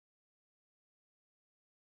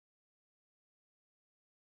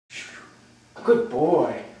Good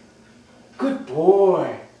boy. Good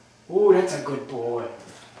boy. Oh, that's a good boy.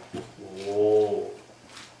 Whoa.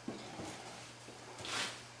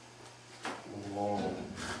 Whoa.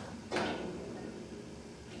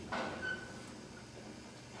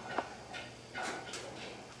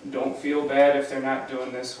 Don't feel bad if they're not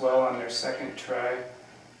doing this well on their second try.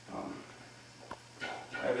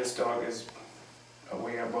 This dog is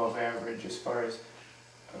way above average as far as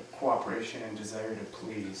cooperation and desire to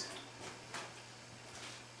please.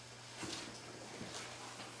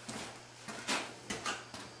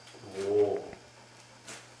 Whoa.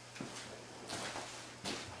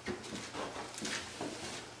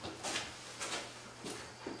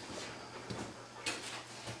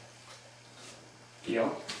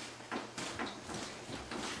 Heel.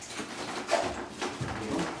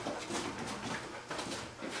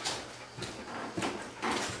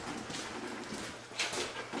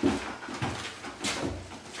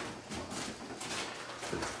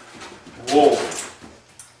 Whoa.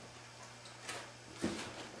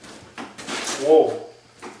 Whoa.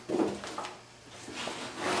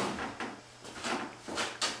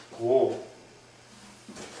 Whoa.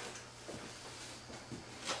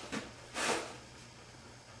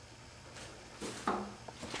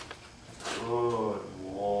 Good.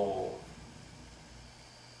 Whoa.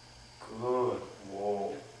 Good.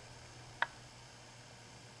 Whoa.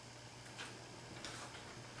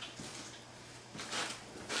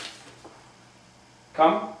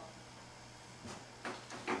 Come.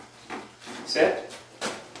 Sit.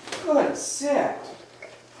 Good sit.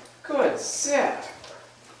 Good sit.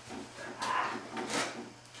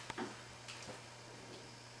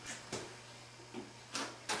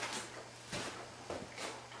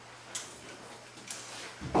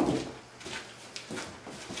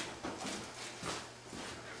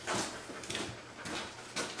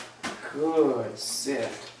 Good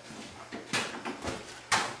sit.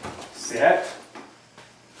 Sit.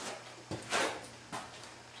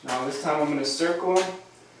 Now this time I'm going to circle him,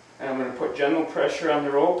 and I'm going to put gentle pressure on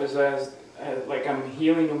the rope as like I'm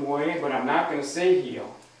heeling him away, but I'm not going to say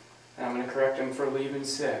heel. And I'm going to correct him for leave and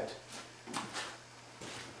sit.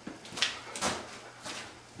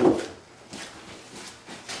 Ready?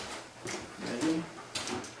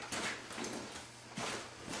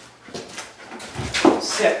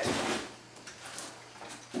 Sit.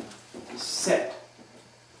 Sit.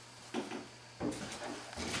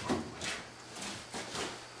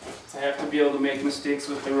 I have to be able to make mistakes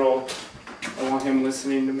with the rope. I want him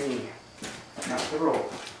listening to me, not the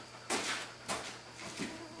rope.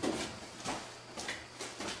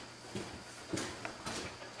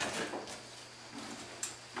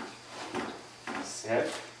 Sit.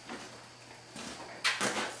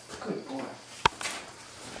 Good boy.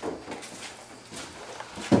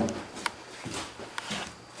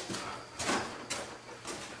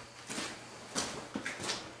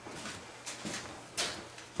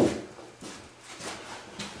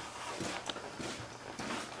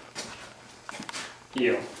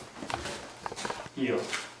 Heel. Heel.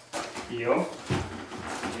 Heel.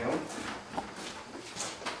 Heel.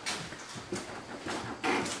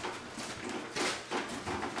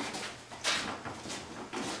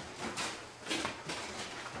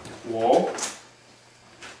 Whoa.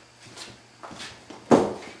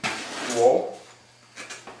 Whoa.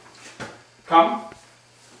 Come.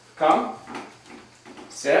 Come.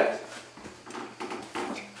 Sit.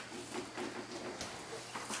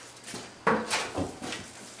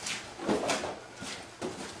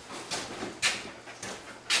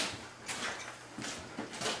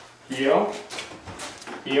 Heel,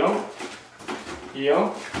 heel,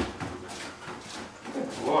 heel.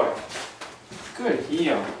 Good boy. Good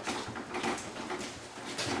heel.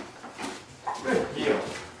 Good heel.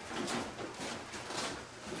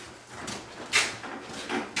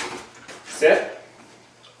 Sit.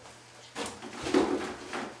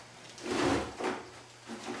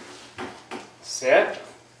 Sit.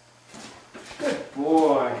 Good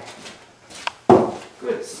boy.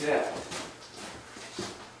 Good sit.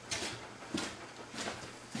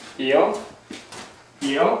 Heel,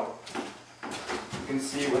 heel. You can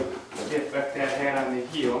see what the effect that had on the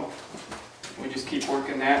heel. We just keep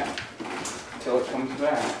working that until it comes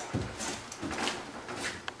back.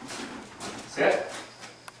 Sit.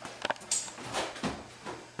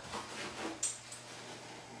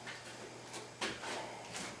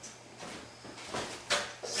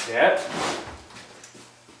 Sit.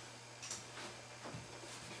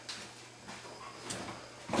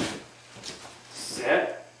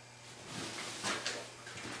 Sit.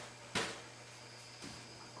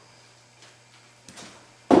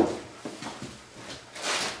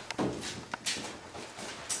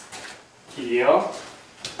 Heel.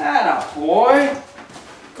 Atta boy.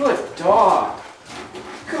 Good dog.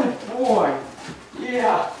 Good boy.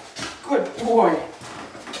 Yeah. Good boy.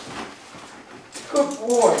 Good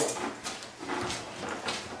boy.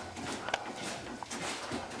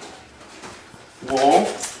 Whoa.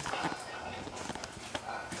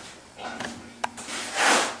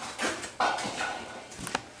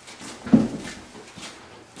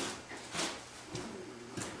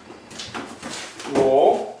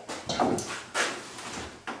 Whoa.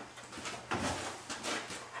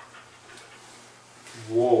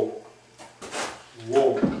 Whoa.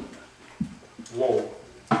 Whoa. Whoa.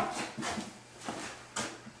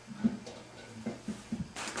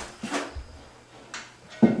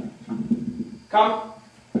 Come.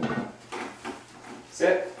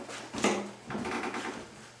 Sit.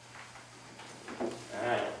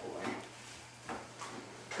 Atta boy.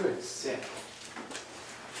 Good sit.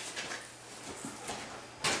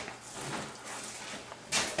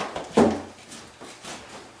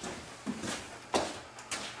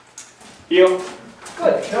 Heel.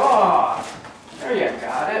 Good dog. There you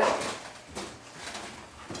got it.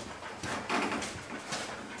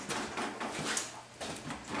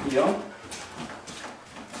 Heel.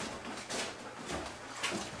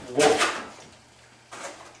 Whoa.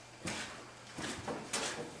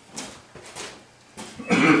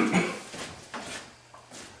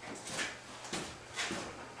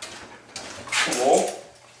 Whoa.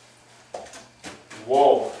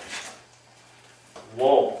 Whoa.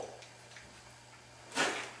 Whoa.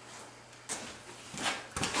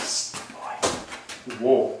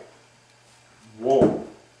 Whoa. Whoa.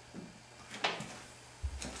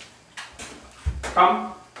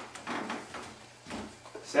 Come.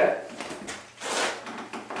 Sit.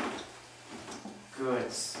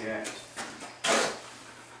 Good sit.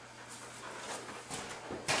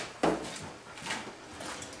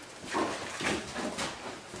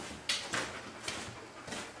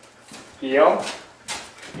 Heel.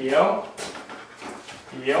 Heel.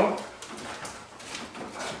 Heel.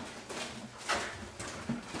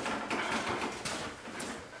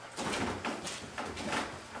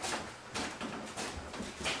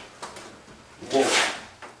 Whoa.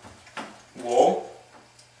 Whoa.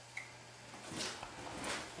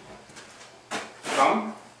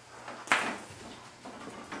 Come.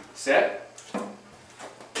 Sit.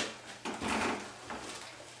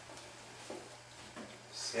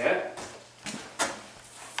 Sit.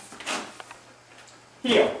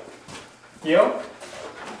 Heel. Heel.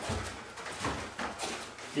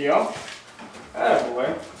 Heel. Atta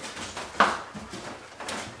boy.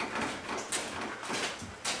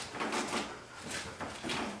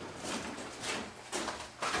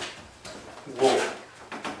 Whoa.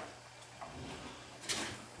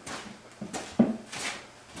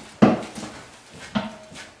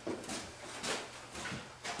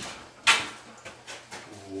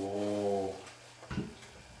 Whoa.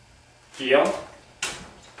 Heel.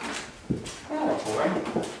 Atta boy.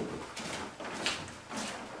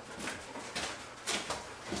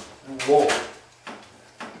 Whoa.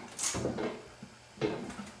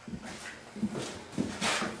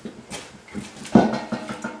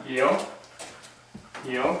 Heel.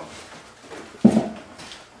 Heel.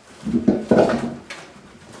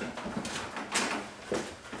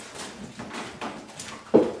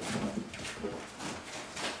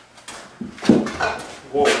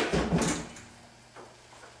 Whoa.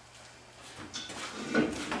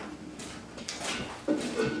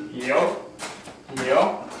 Heel.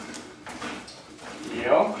 Heel.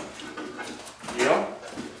 Heel. Heel.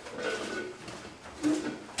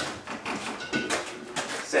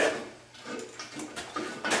 Sit.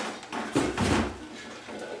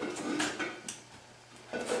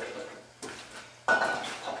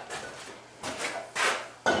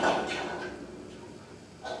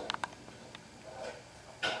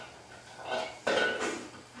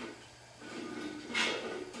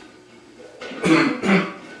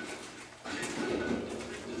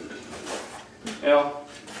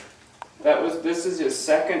 Well, this is his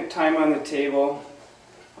second time on the table.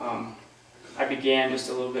 I began just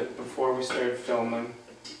a little bit before we started filming,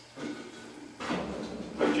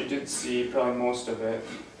 but you did see probably most of it.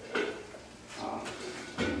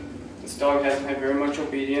 This dog hasn't had very much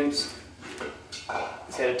obedience.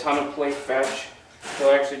 He's had a ton of play fetch.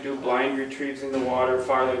 He'll actually do blind retrieves in the water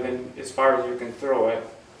farther than as far as you can throw it.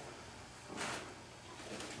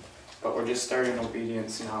 But we're just starting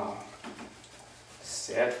obedience now.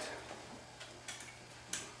 Sit.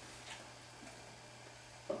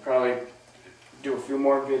 I'll probably do a few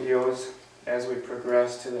more videos as we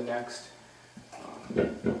progress to the next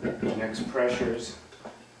pressures,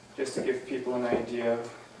 just to give people an idea of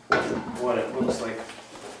what it looks like.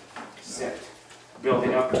 Sit.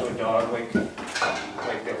 Building up to a dog like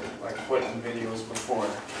foot in videos before.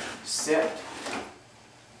 Sit.